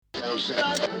Just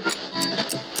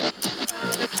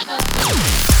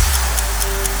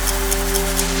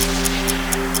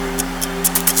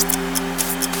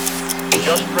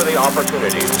for the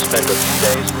opportunity to spend a few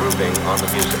days grooving on the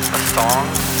music. A song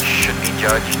should be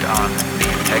judged on the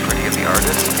integrity of the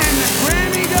artist. And the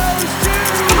Grammy goes to...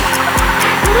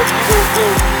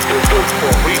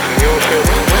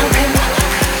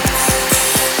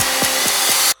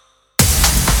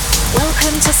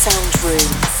 Welcome to Sound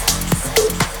Room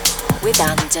with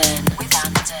Anden.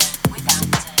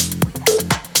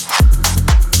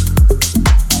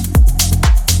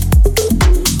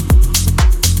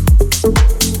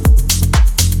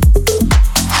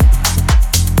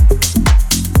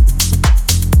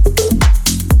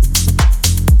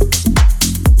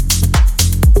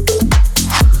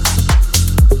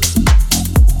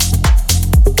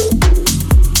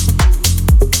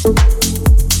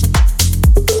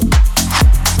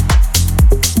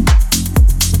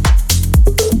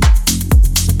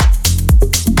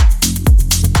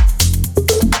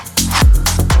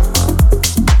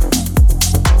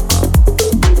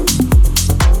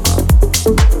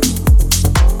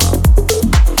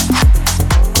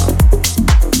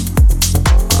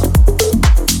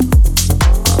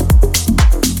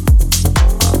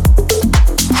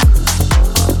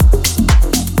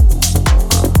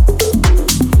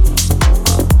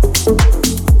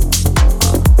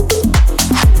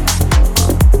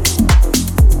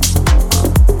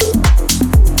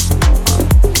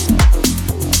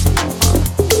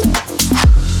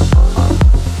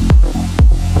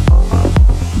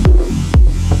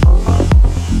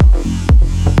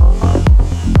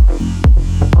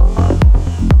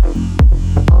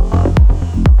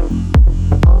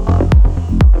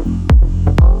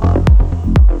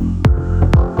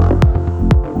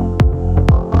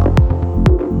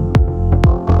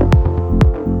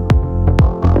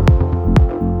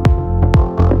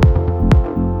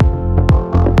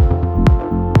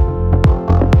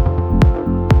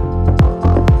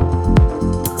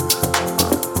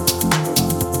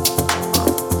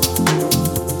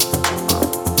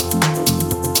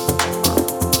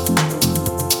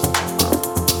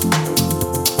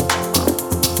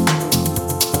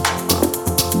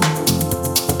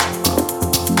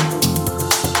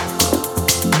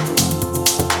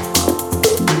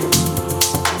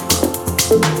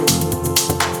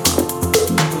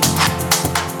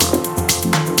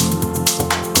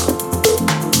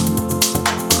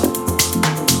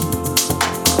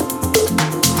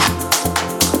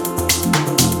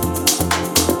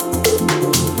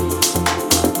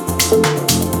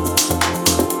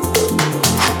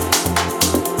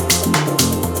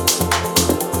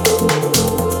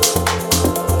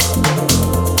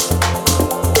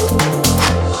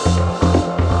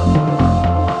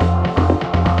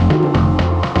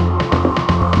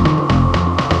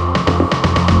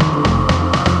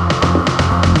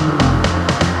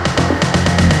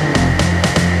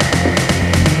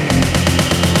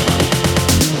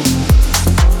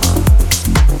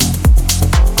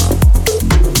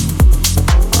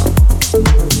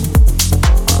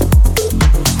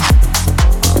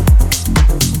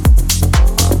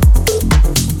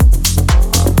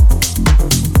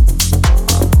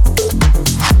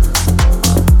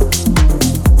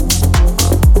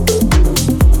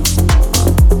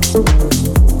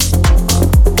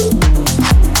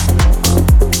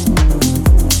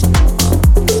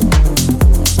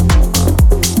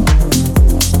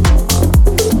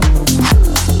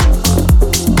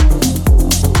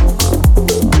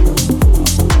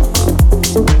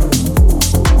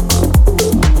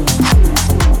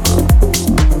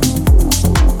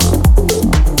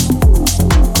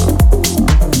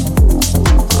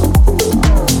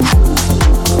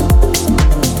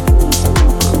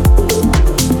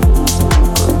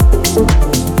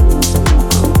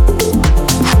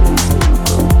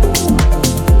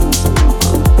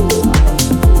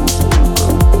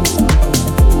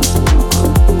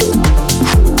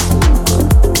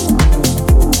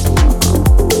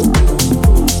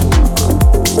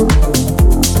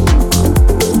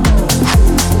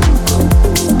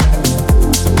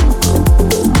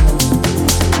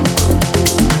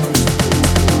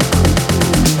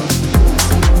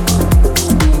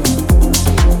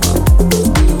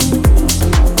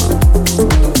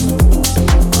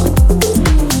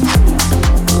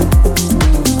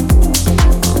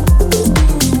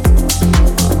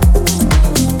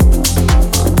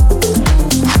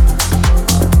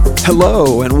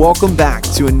 Hello, and welcome back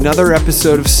to another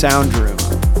episode of Sound Room.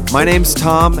 My name's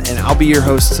Tom, and I'll be your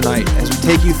host tonight as we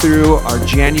take you through our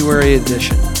January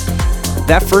edition.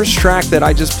 That first track that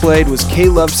I just played was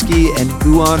K-Lovsky and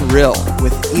Uan Rill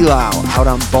with Elau out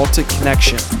on Baltic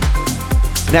Connection.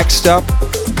 Next up,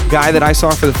 guy that I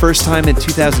saw for the first time in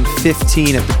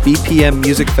 2015 at the BPM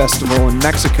Music Festival in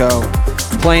Mexico,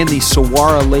 playing the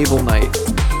Sawara label night.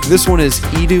 This one is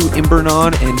Edu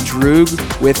Imbernon and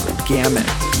Droog with Gamut.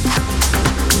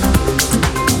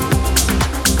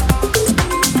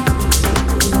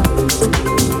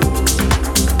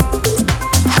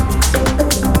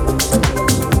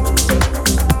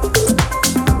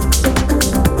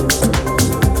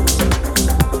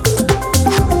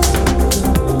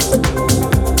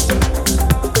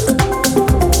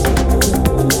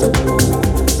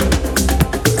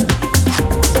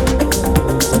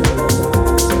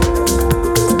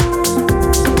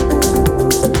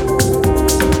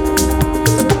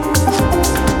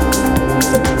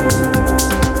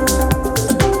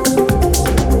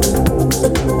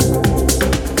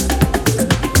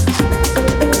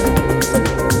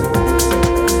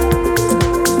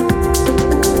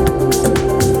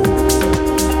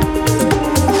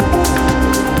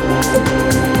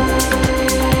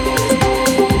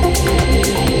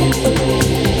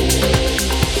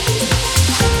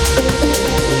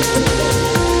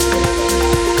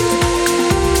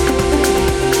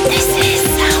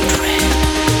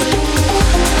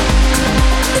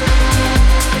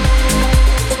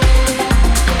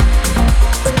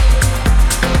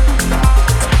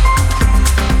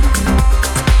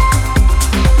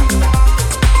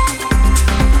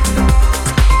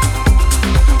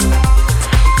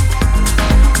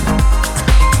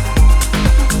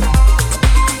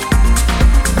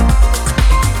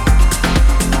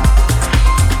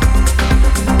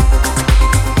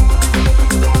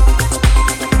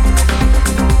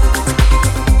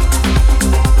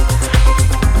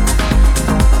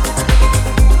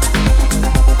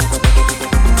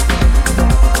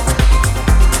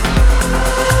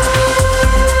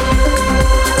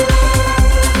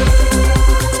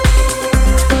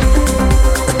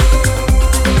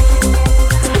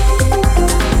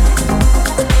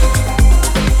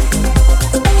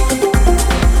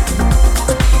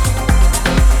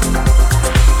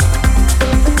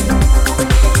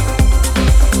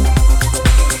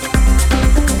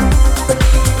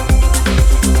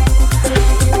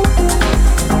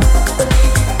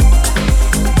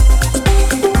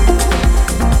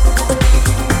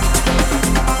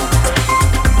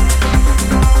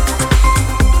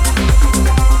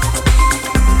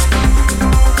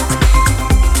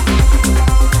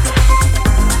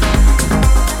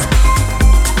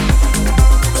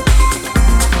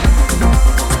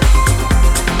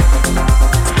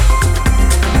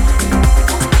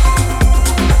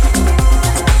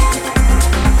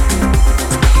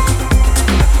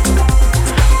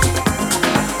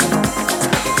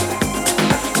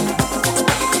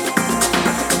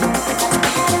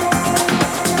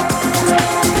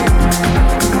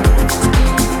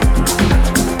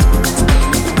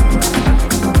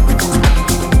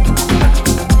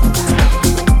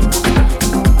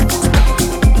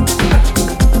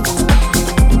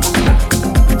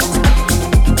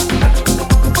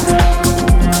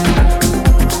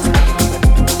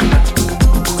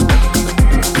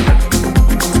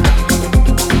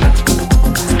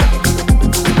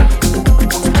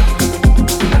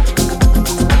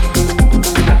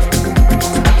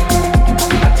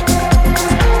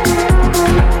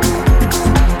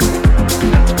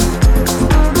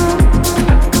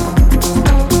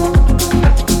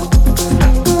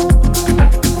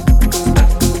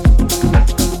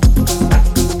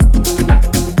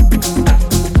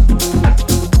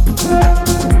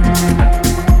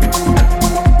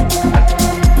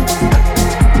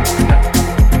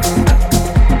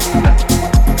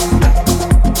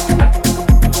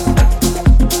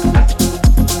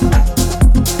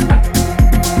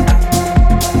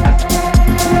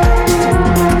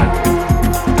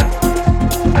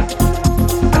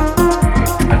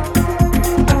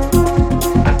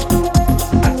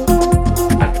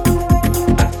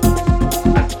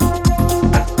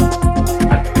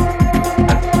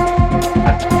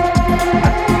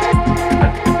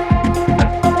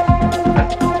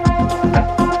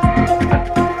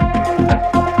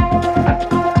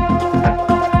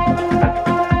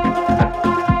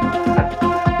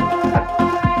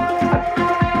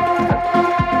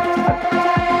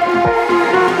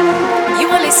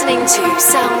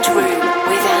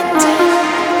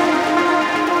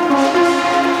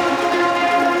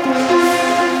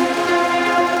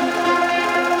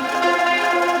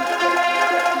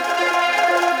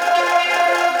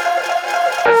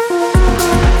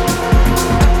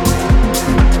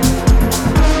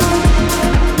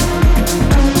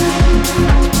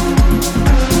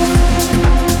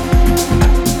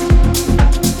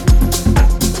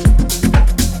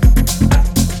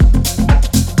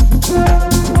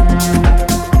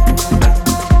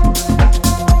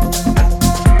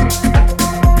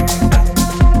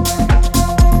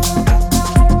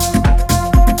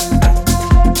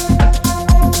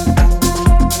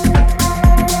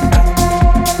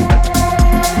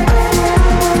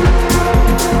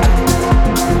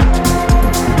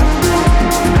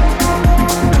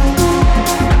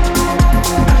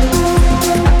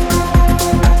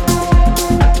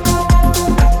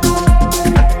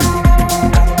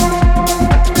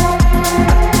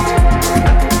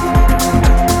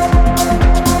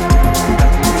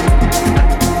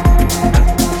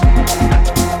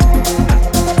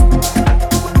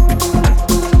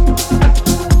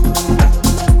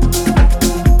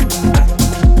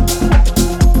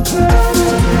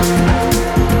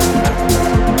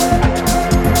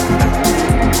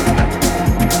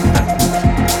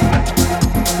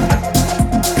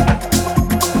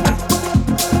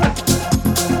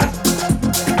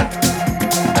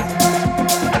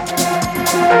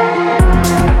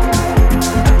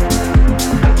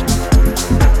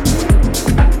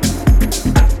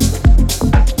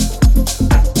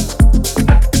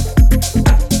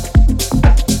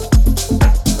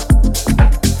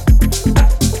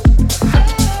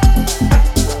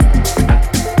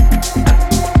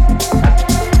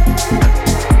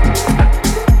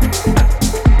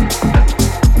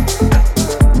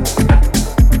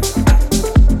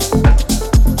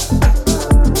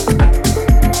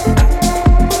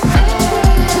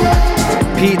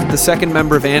 second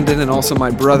member of Andon and also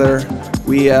my brother.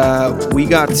 We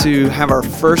got to have our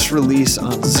first release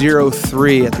on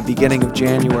 03 at the beginning of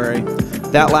January.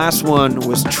 That last one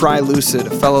was Trilucid, a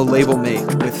fellow label mate,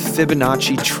 with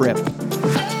Fibonacci Trip.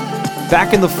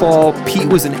 Back in the fall, Pete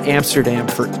was in Amsterdam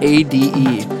for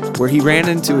ADE, where he ran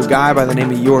into a guy by the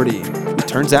name of Yordi, who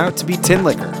turns out to be Tin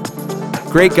Liquor.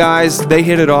 Great guys, they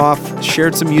hit it off,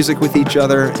 shared some music with each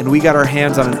other, and we got our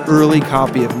hands on an early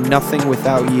copy of Nothing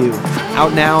Without You,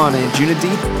 out now on Anjuna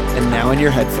Deep and now in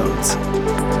your headphones.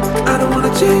 I don't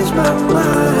wanna change my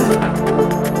mind.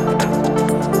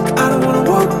 I don't wanna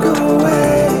walk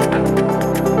away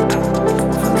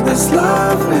from this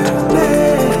love we've made.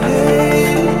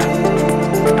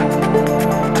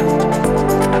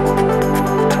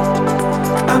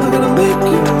 I'm gonna make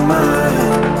you mine.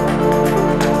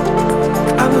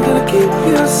 I'm gonna keep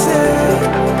you safe.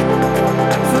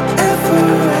 Forever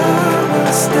I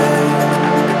will stay.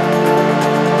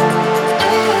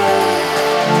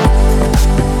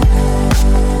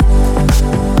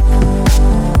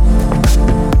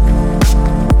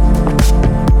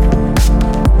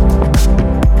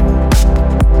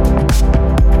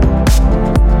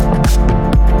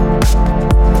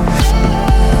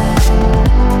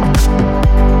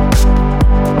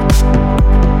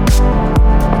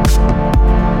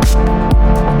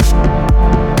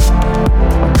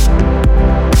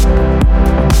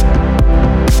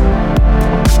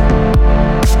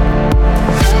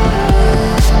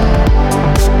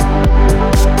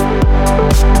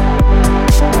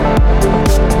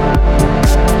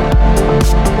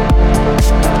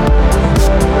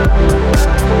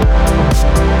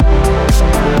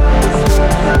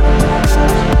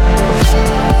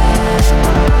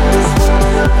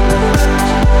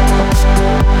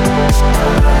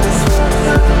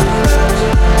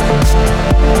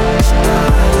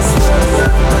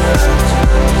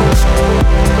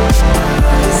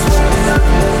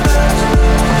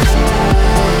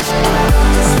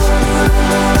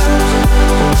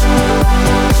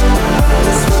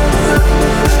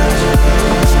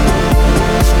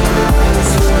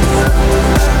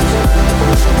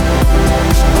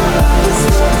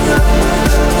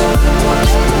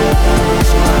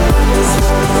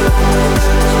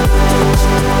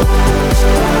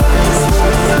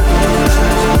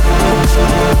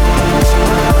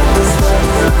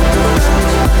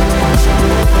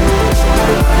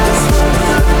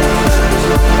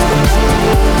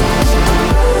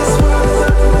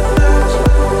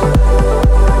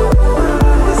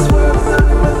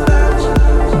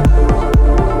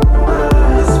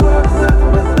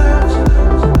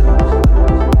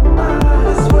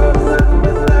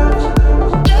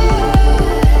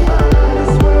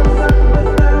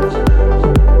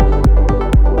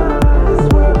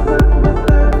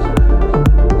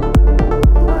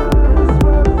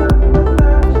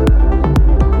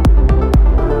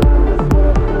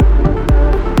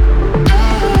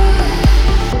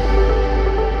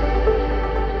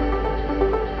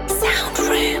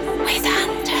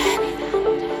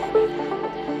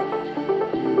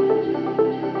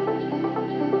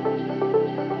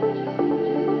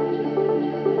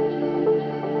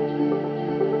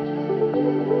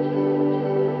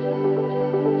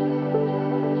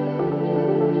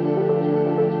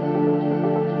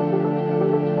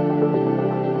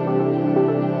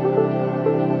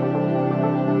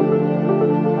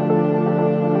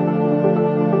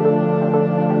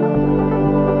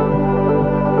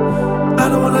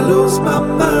 lose my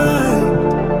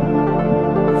mind.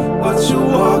 Watch you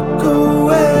walk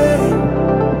away.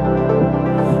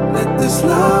 Let this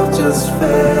love just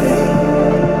fade.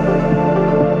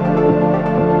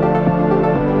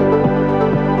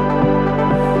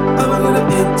 I'm gonna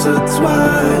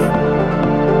intertwine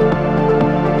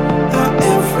our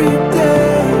every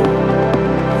day.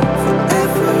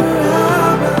 Forever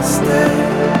I will stay.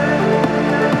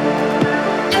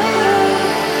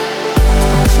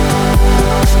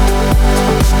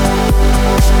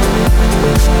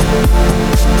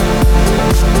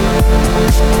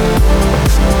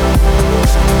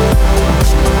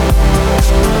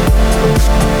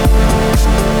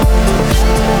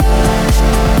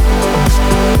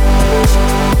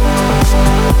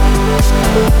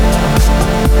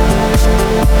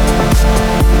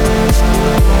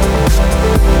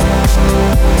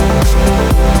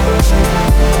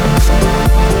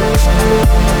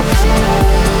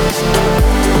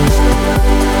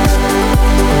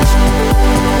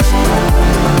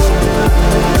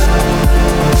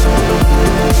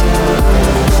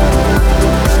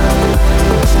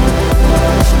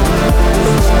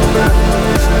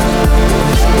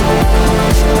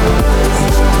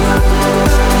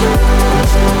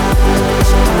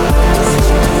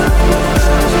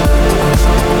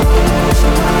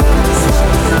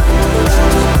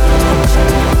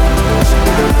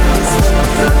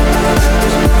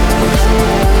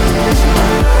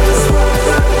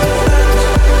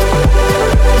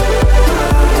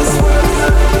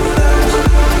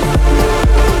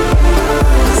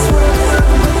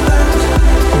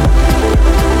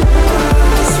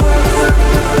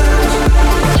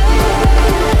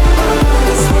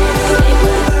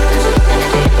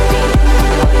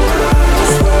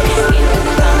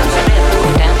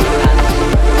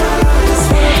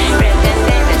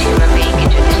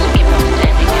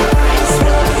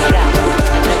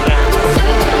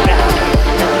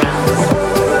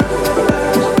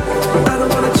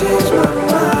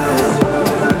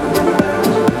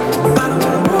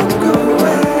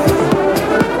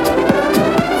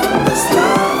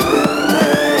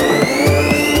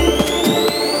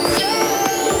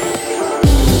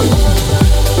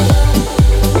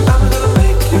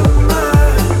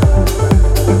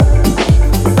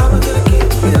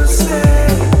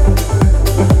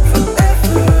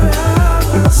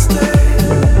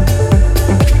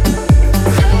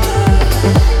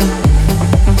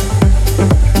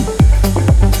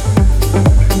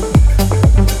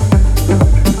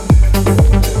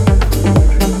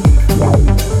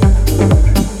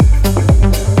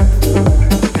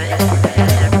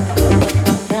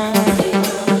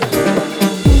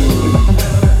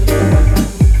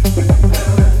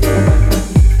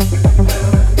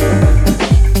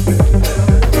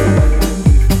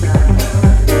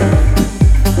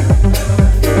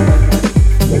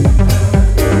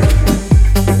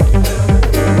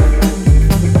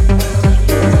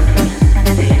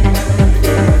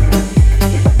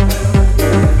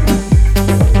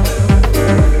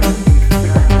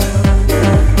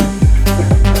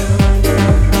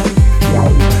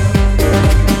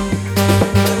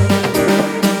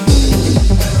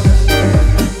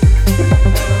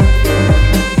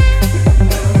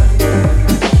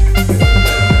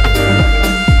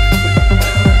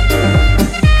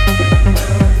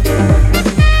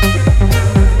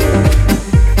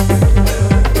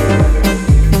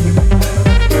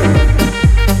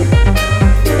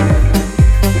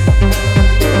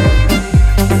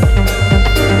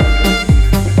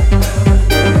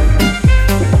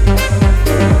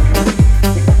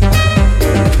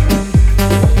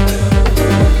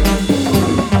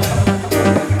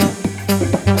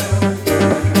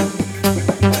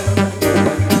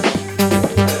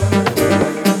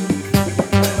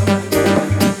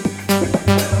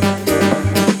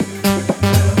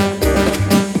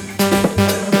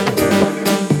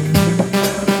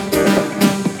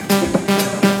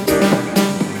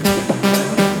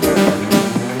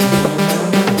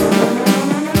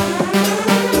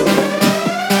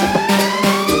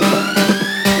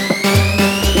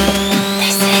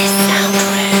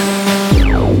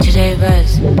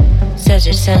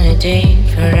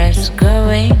 rest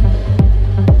going,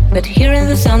 but hearing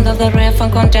the sound of the rare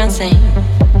funk on dancing.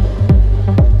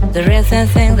 The real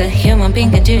thing that human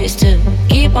being can do is to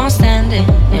keep on standing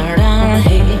around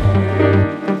here.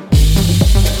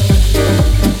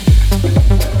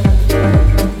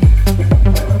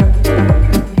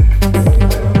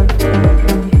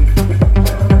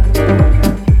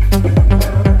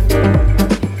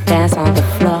 Dance on the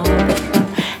floor,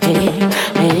 hey,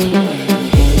 hey.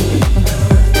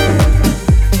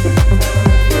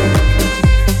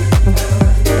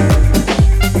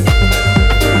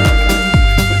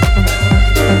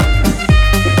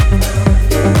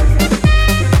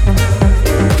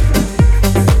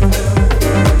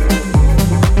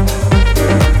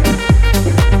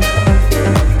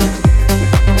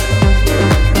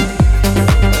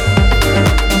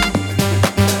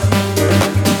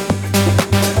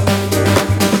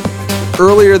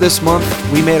 Earlier this month,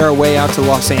 we made our way out to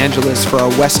Los Angeles for our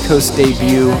West Coast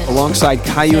debut alongside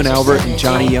Caillou and Albert and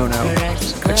Johnny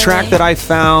Yono. A track that I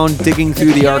found digging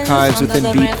through the archives within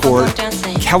Beatport,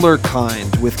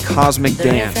 Kellerkind with Cosmic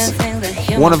Dance.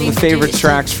 One of the favorite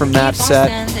tracks from that set.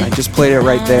 I just played it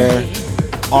right there.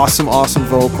 Awesome, awesome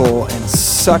vocal and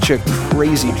such a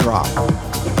crazy drop.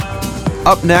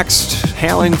 Up next,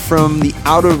 hailing from the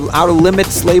Outer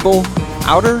Limits label,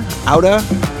 Outer?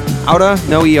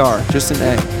 No ER, just an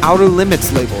A. Outer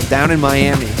Limits label down in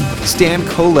Miami. Stan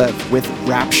Kolev with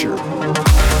Rapture.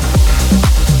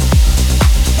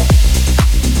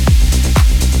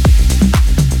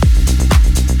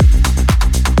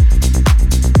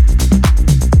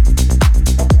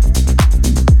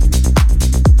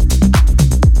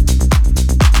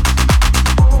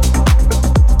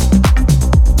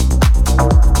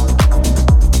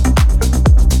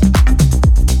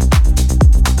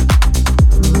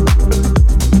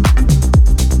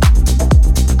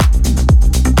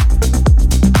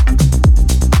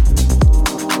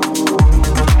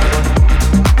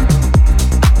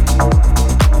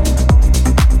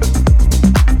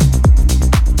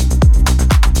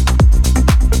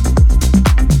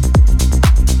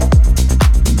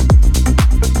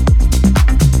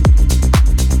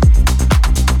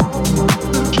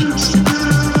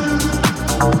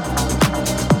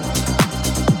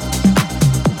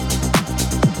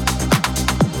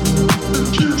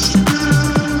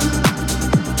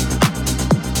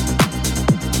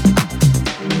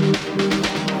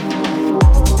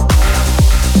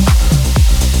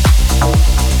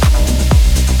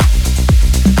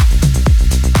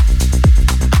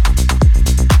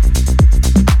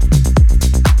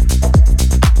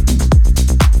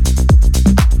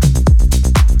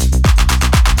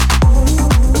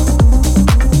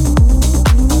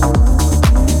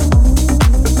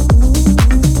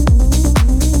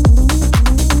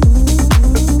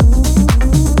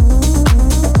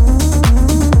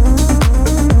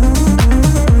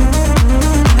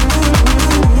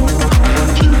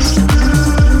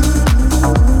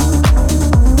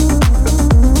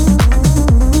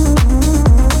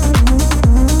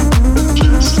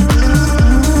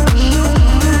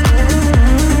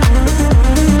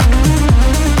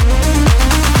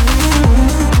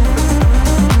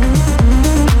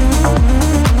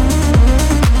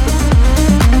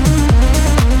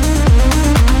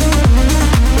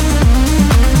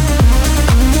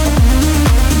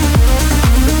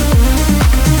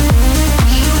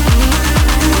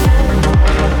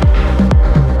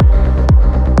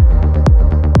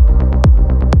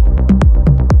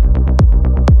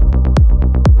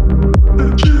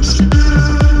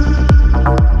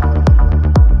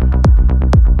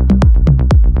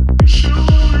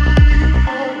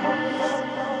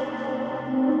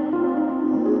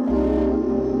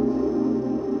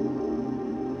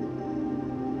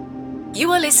 You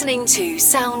are listening to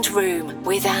Sound Room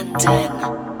with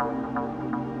Anden.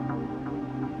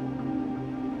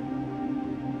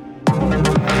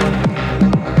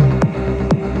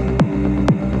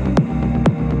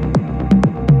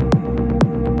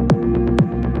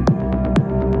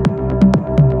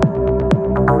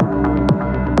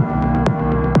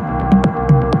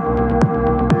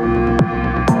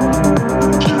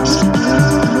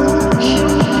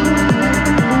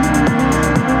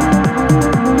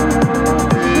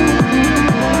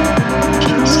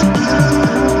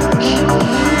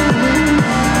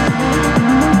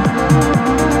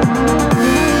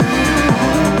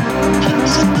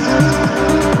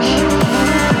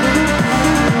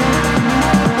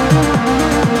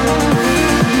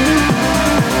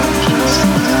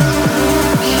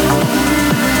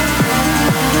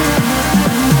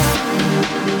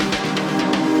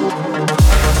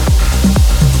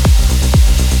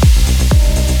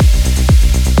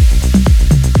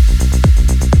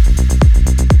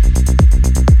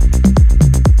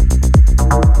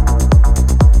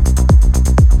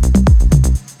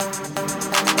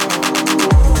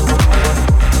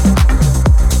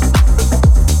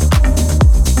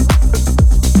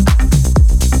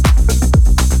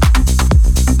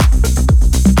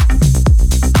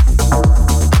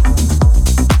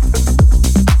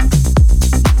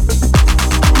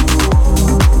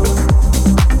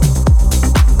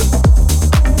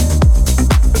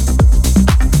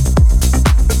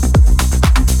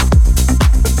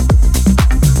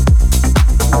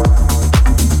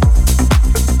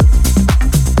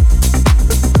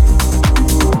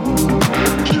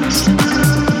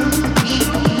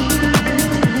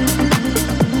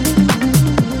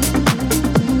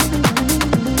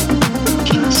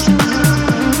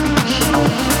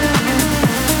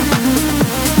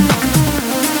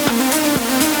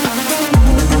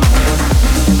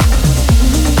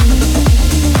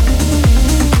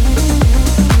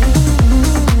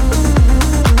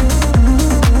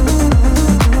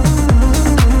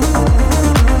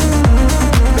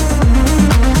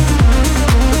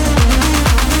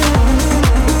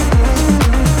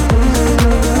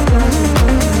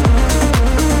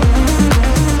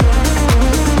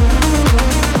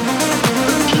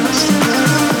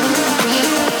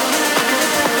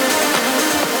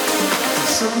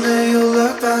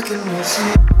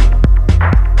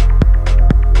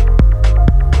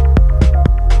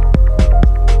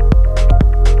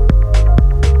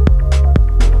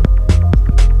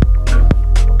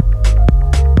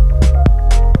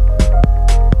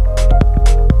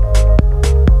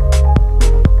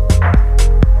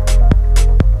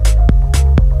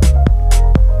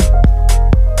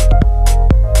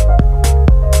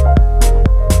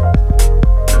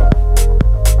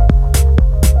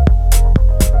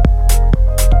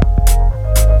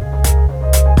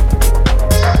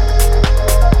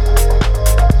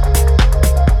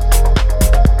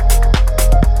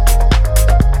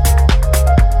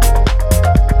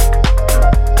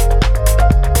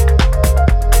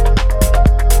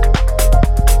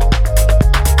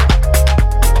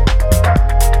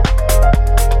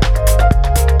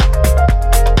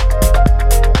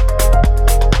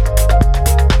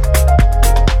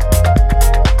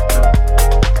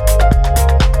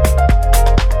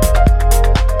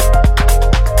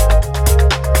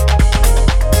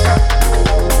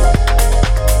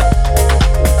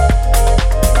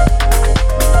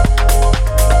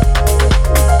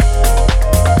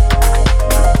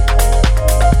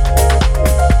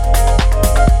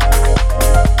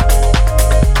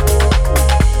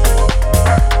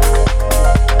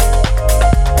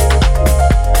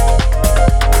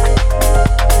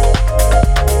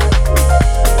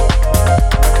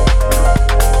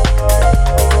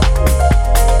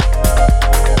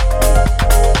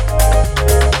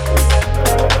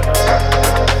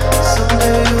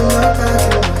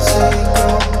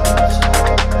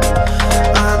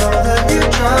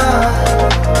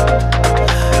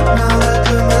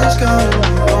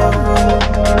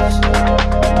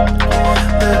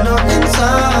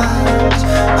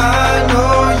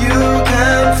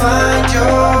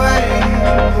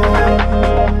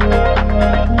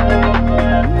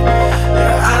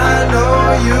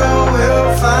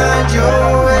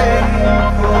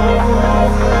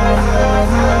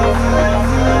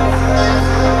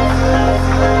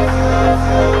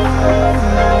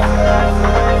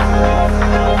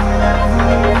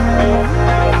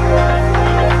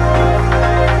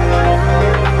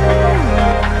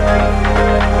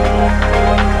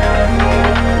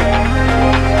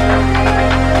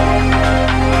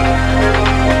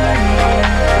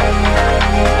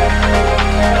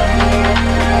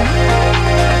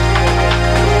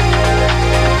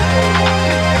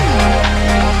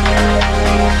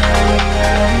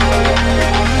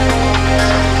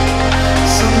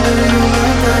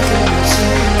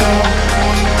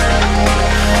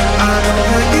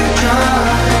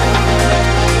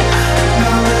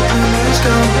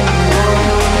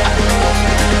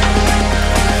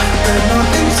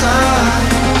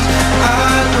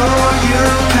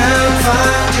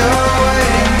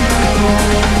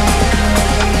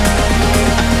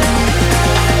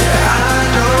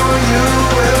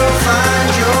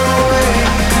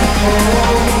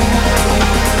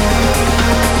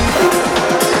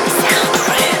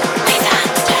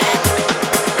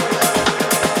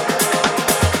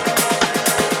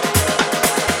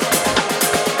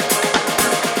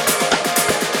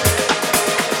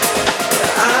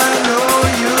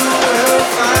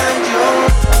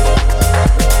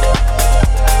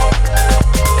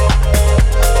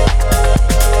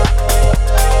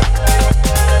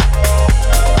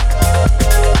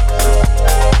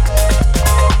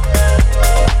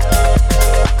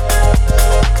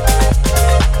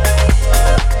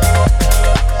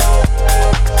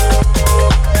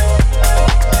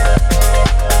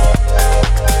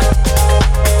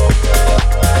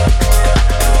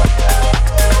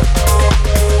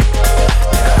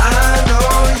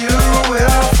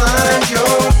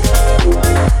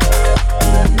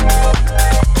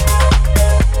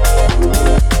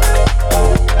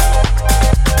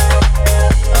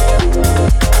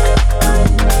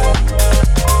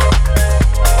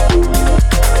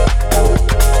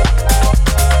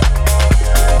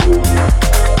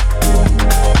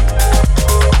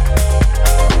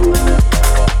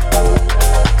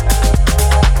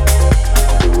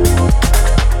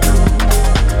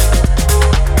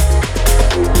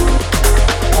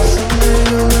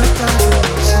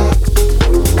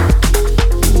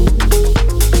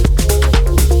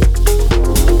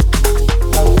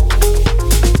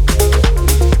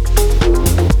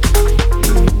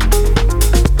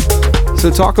 So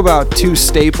talk about two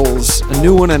staples, a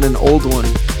new one and an old one.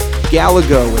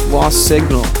 Galago with Lost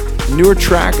Signal, a newer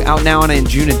track out now on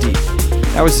Anjuna Deep.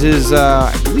 That was his,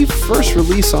 I believe, first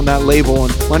release on that label,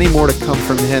 and plenty more to come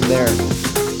from him there.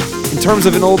 In terms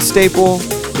of an old staple,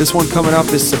 this one coming up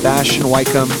is Sebastian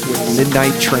Wycombe with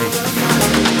Midnight Train.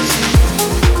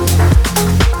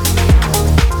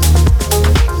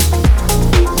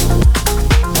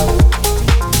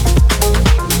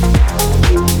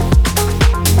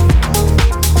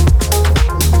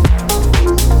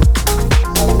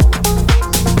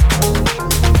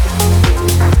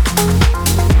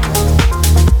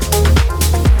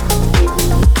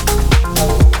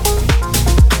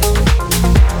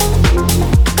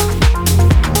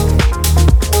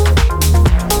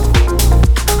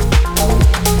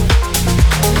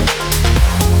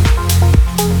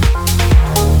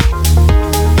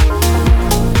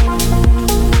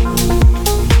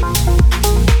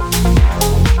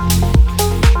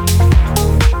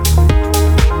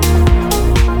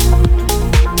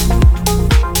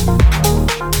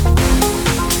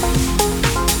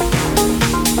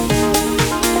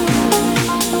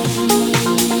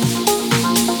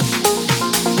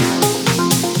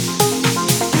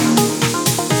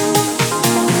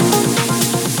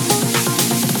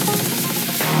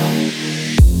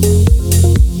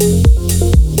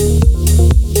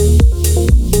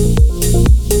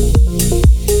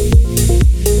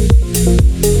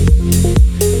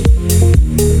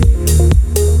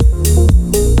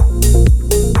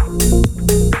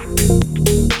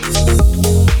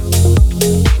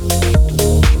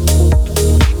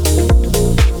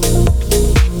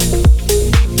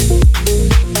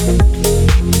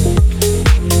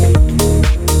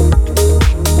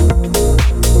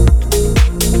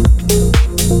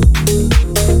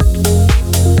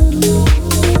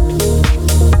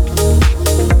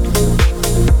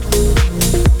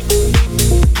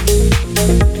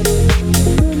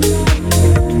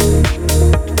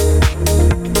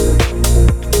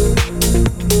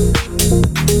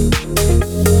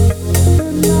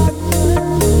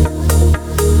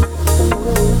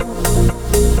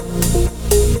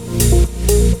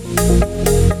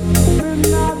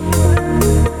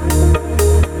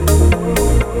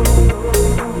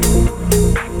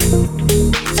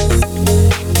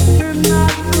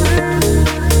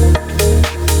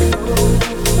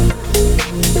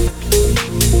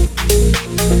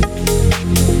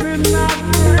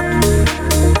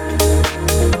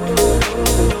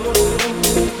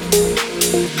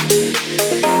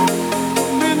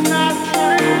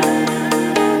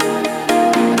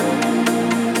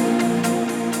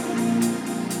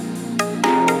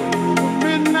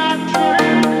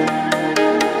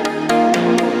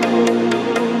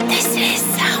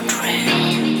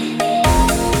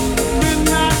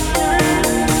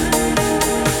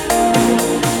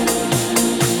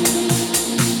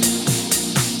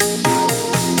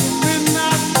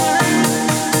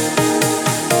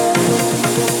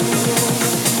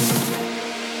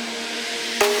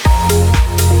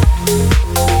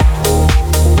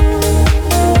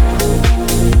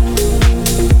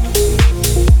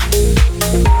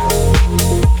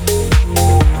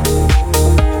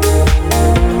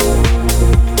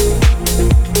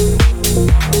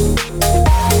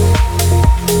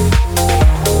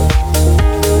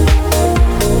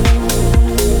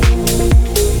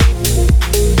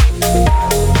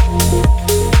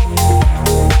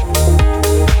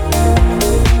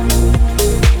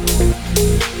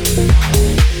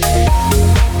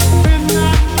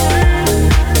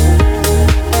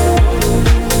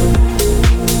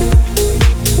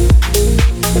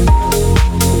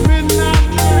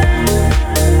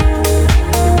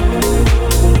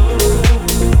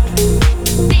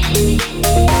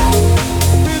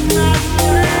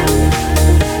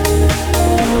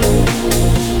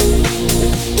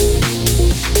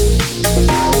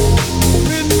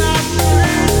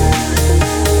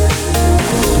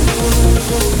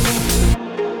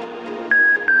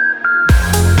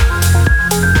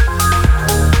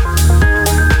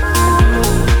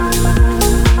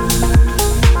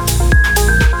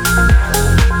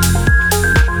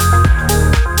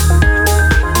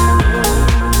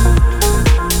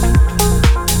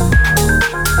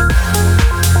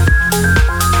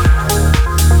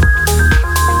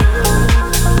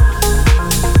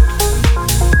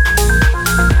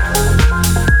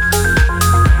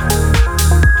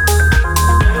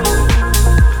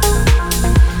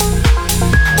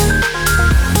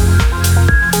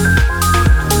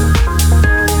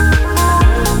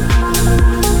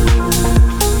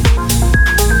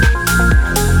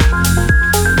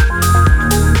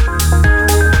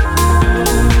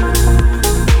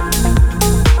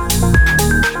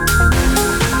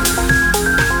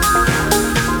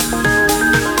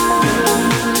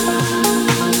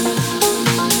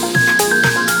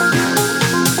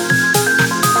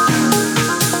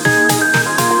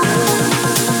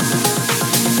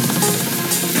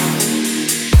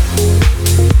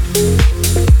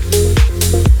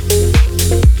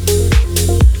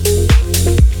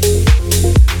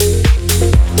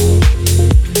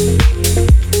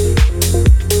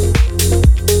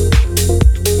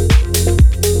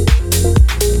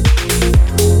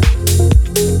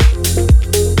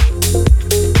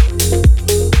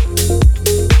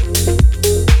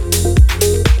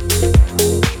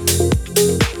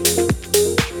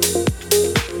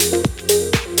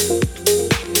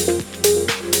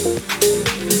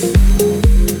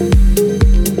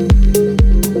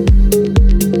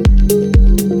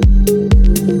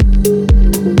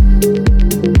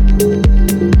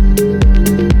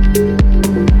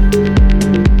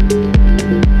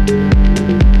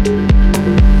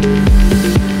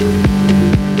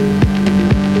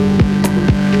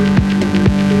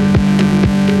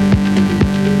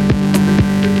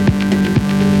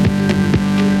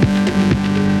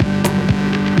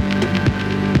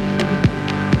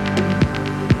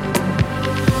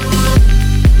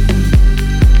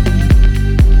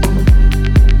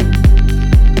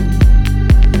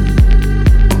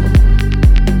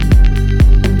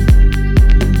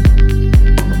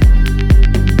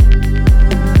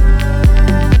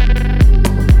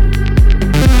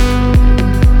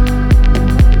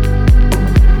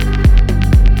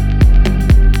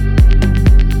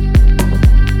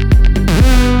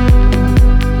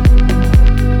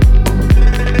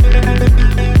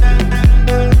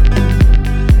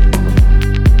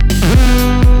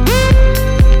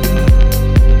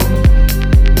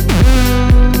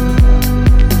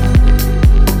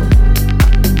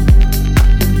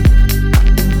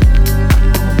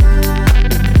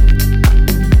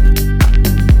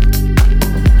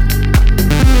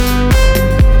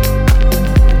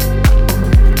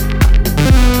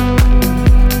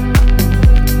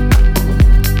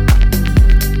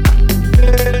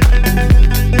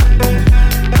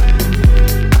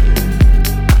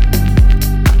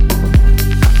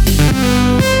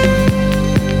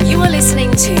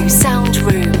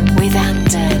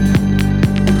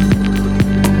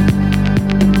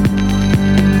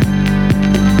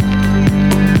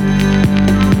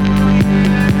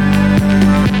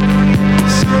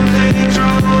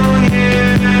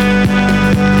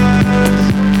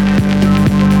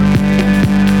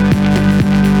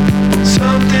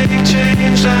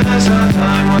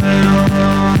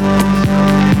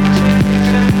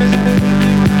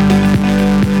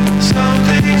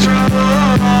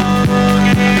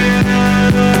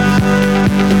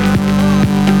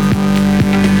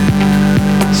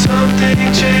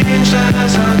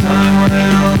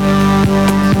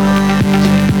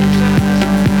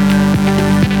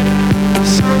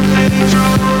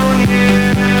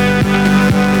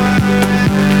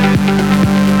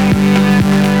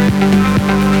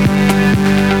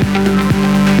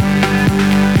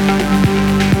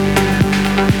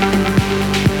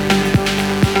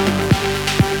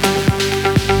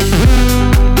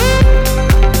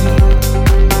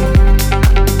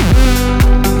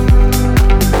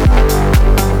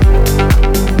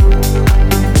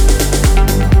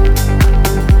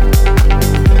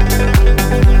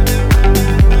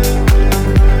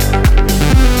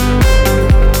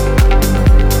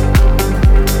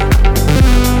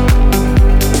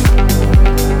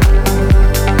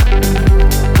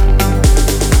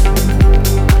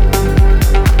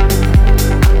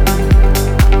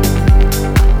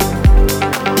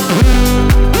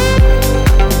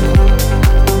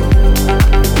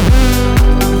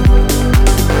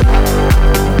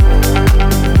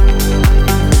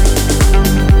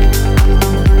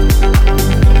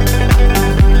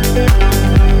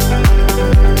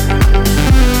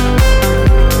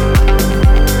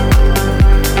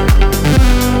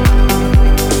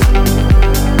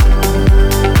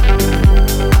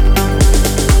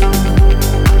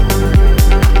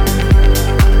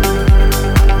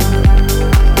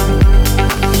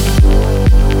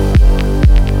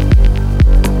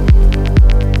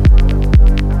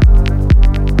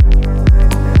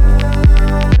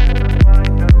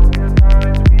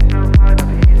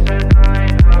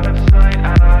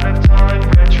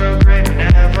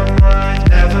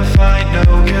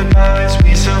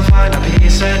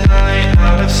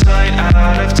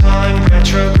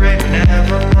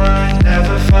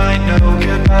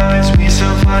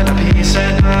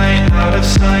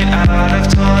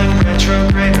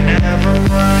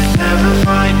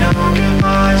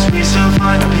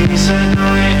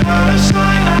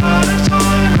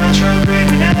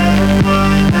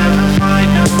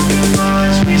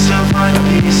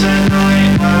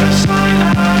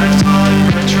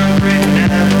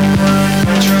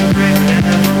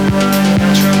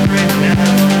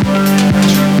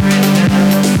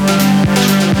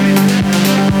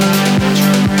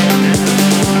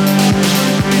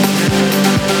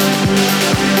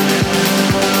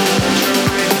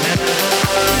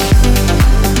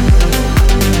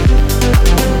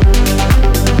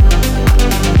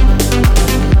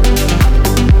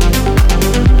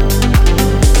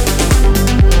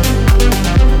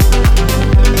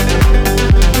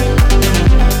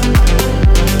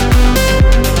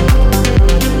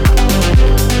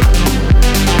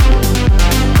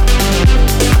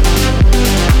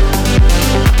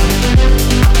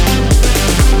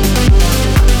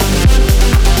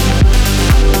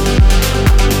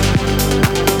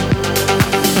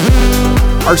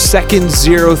 Our second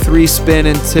 03 spin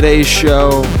in today's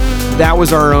show. That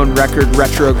was our own record,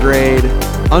 Retrograde.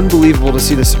 Unbelievable to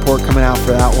see the support coming out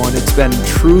for that one. It's been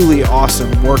truly awesome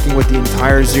working with the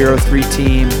entire 03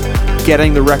 team,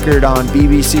 getting the record on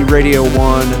BBC Radio 1,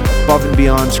 Above and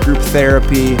Beyond's Group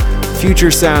Therapy,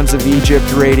 Future Sounds of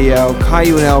Egypt Radio.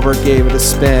 Caillou and Albert gave it a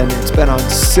spin. It's been on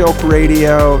Silk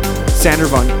Radio. Sander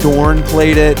Van Doorn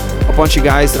played it. A bunch of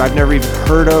guys that I've never even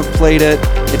heard of played it.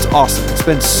 It's awesome. It's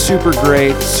been super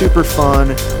great, super fun.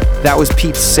 That was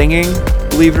Pete singing,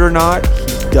 believe it or not.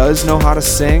 He does know how to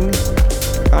sing,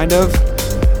 kind of.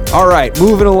 All right,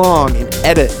 moving along in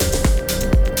Edit.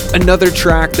 Another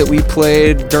track that we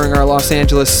played during our Los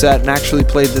Angeles set and actually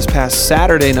played this past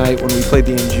Saturday night when we played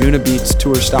the Anjuna Beats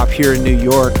tour stop here in New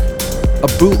York. A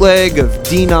bootleg of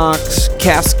Denox,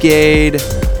 Cascade,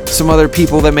 some other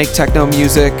people that make techno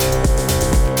music.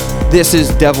 This is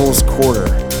Devil's Quarter,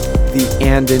 the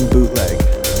Andon bootleg.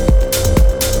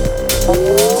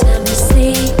 Time to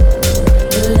see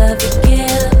the love you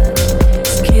give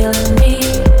is killing me,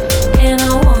 and I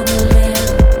wanna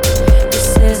live.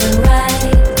 This isn't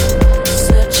right.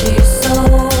 Search your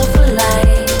soul for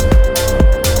light.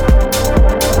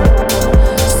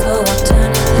 So I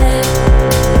turn and left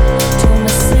to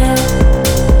myself.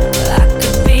 I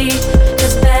could be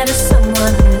as bad as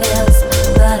someone else,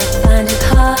 but I find it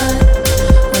hard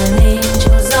when an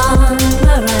angel's on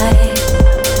my right.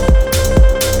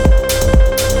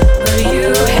 But you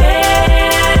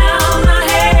held my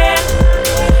hand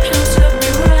and took me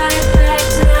right back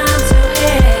down to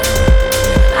hell.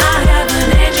 I have an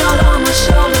angel on my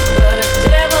shoulder, but a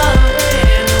devil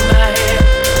in my head.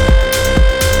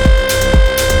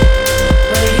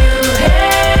 But you held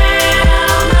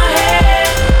my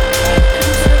hand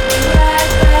and took me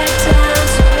right back down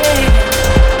to hell.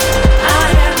 I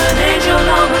have an angel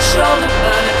on my shoulder,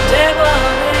 but a devil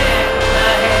in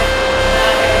my head.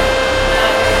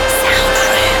 Sound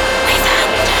Room with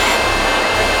Andon.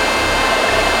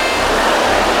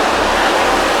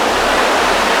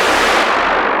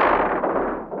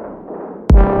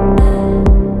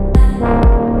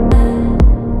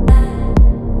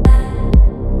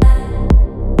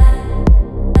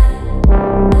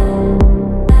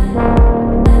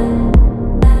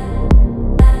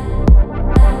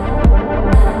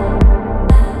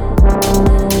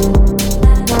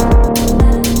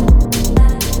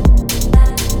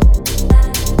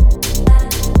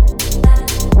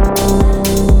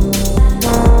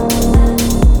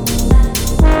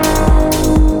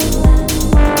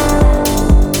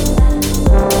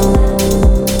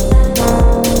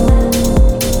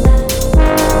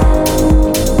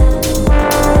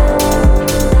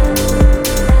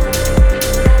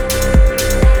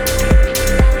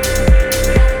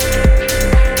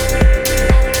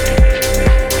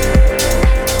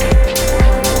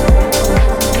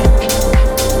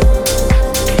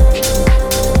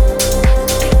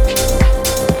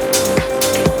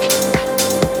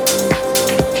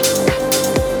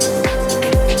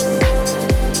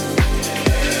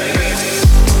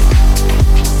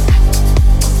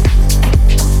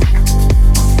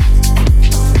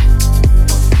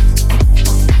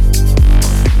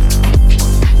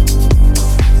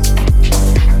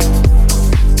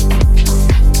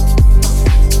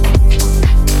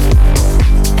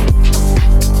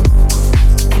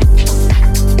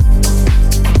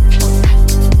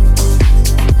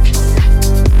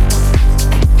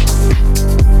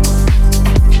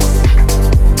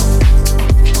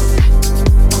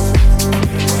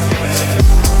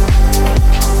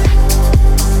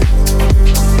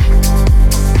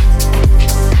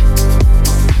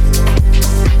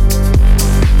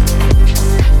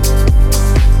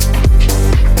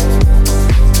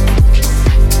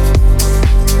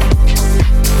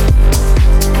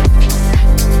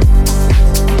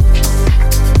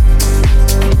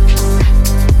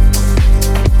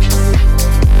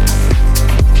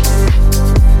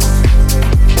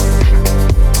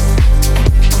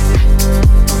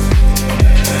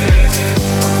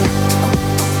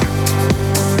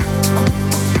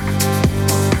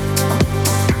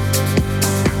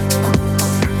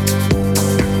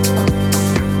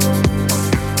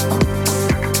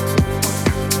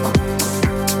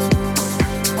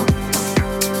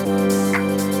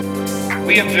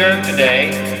 We observe today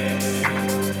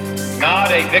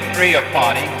not a victory of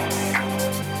party,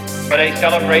 but a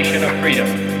celebration of freedom,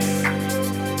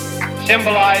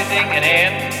 symbolizing an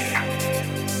end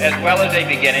as well as a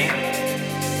beginning,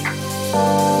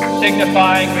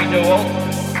 signifying renewal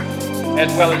as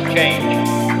well as change.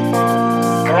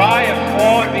 For I have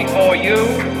sworn before you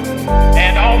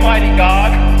and Almighty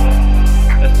God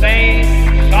the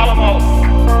same solemn oath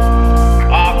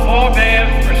our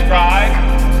forebears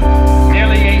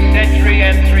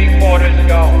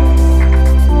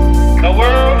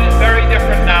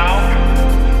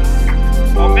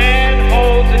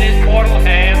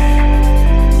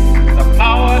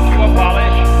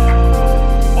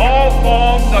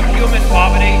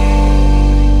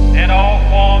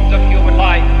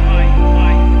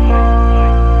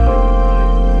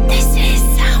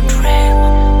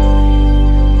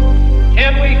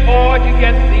forge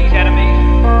against these enemies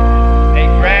a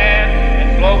grand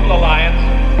and global alliance,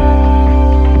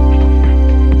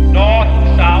 north and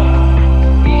south,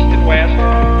 east and west,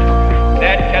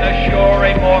 that can assure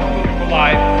a more fruitful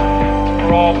life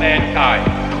for all mankind.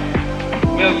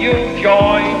 Will you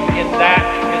join in that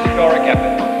historic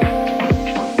effort?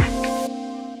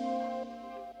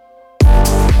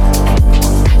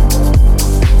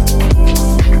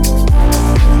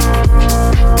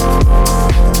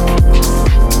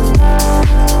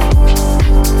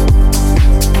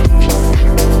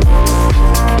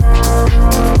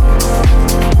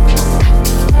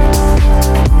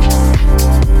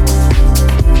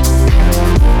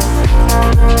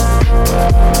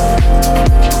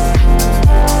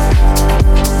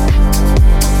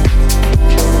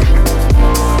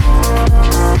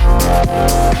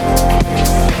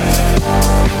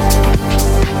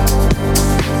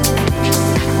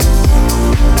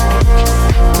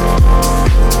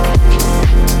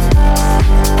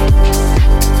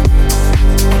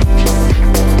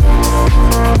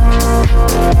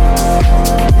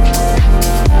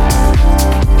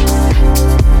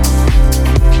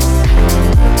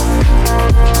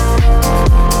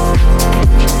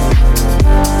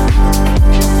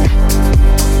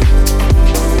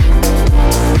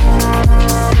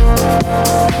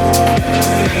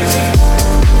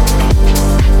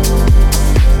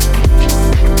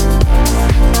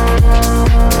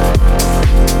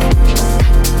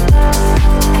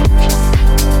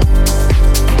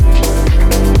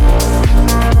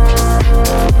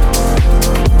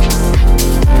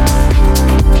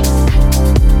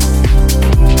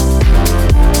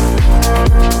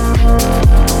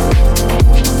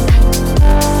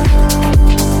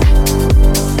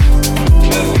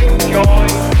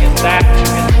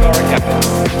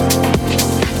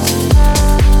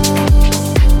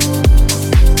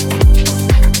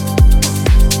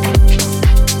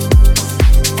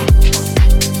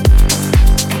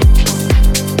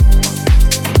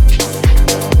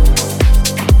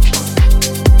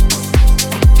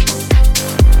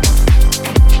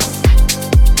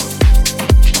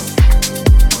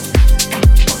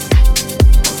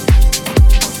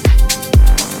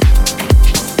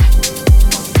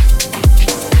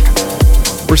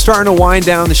 We're starting to wind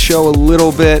down the show a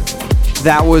little bit.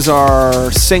 That was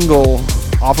our single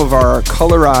off of our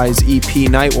Colorize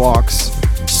EP, Nightwalks,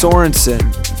 Sorensen.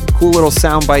 Cool little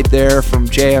soundbite there from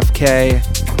JFK.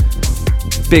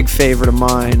 Big favorite of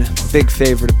mine, big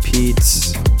favorite of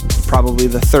Pete's. Probably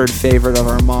the third favorite of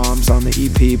our moms on the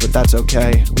EP, but that's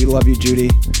okay. We love you, Judy.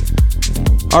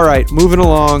 All right, moving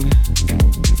along.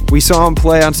 We saw him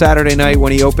play on Saturday night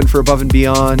when he opened for Above and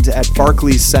Beyond at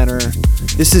Barclays Center.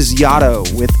 This is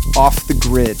Yotto with Off the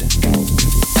Grid.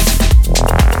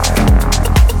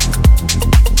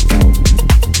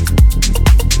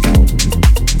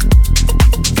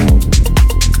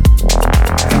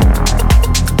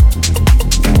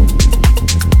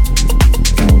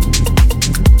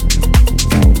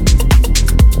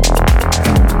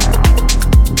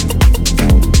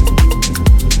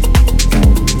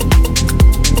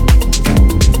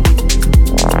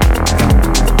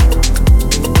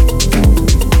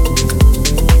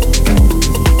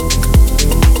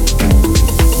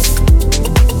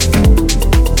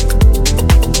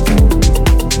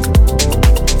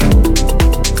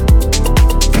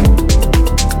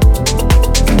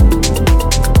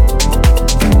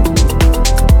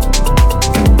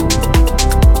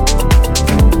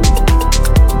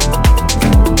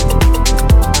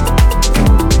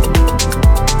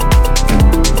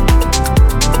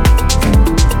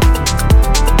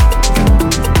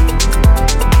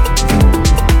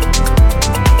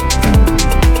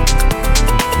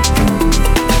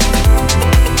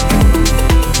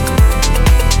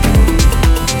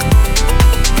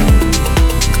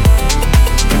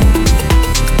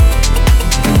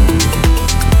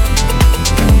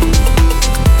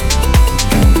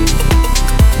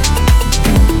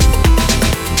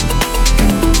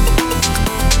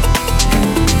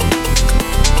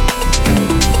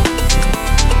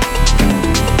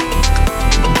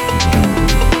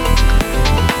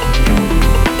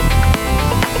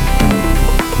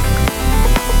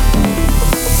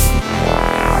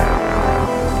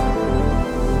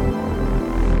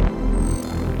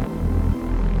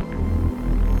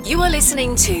 You are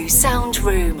listening to Sound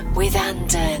Room with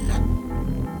Anden.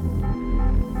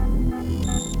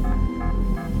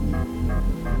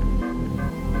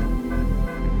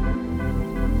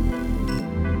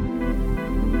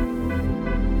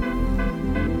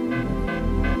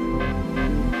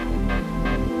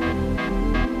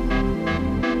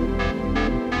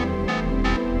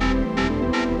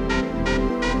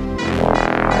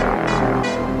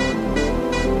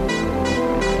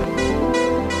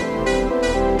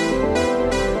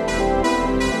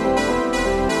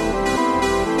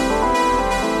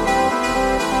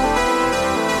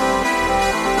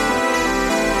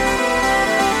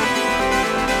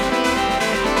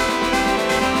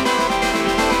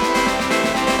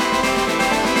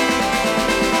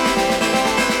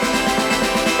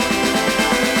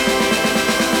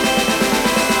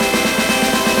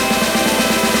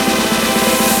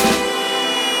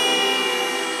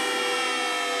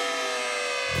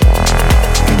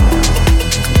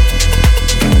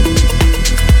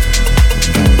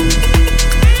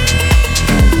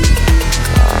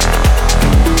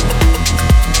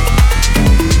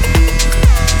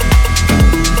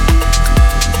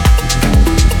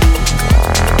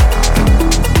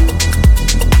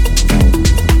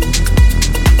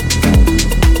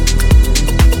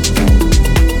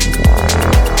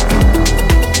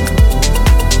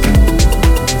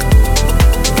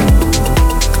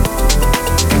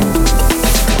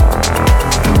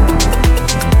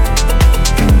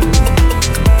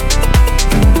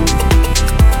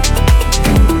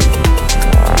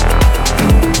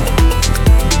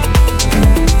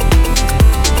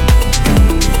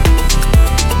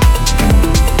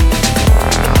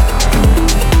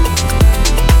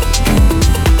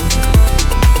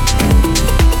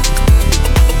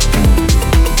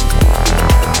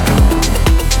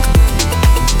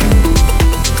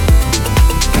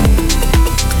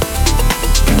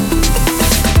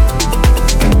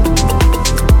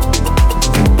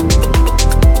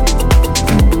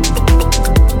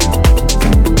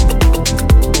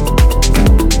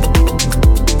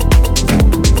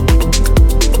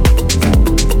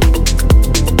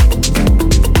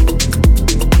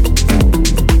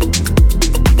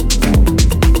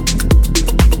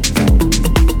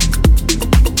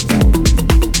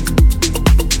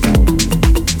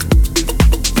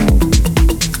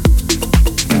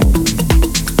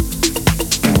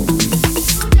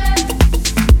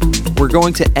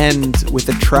 going to end with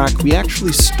a track we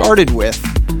actually started with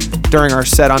during our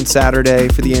set on Saturday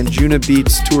for the Anjuna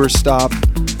Beats tour stop,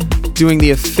 doing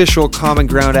the official Common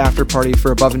Ground after party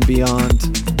for Above and Beyond.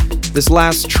 This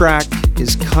last track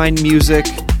is Kind Music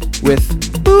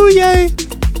with Ooh Yay!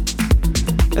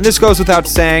 And this goes without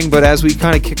saying, but as we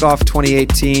kind of kick off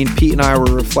 2018, Pete and I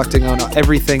were reflecting on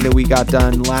everything that we got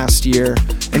done last year,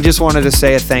 and just wanted to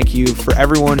say a thank you for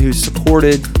everyone who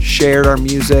supported, shared our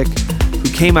music, who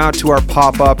came out to our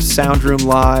pop-up Sound Room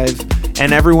Live,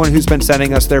 and everyone who's been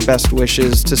sending us their best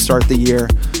wishes to start the year.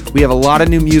 We have a lot of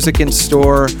new music in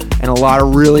store and a lot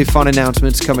of really fun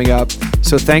announcements coming up,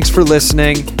 so thanks for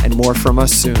listening, and more from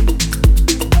us soon.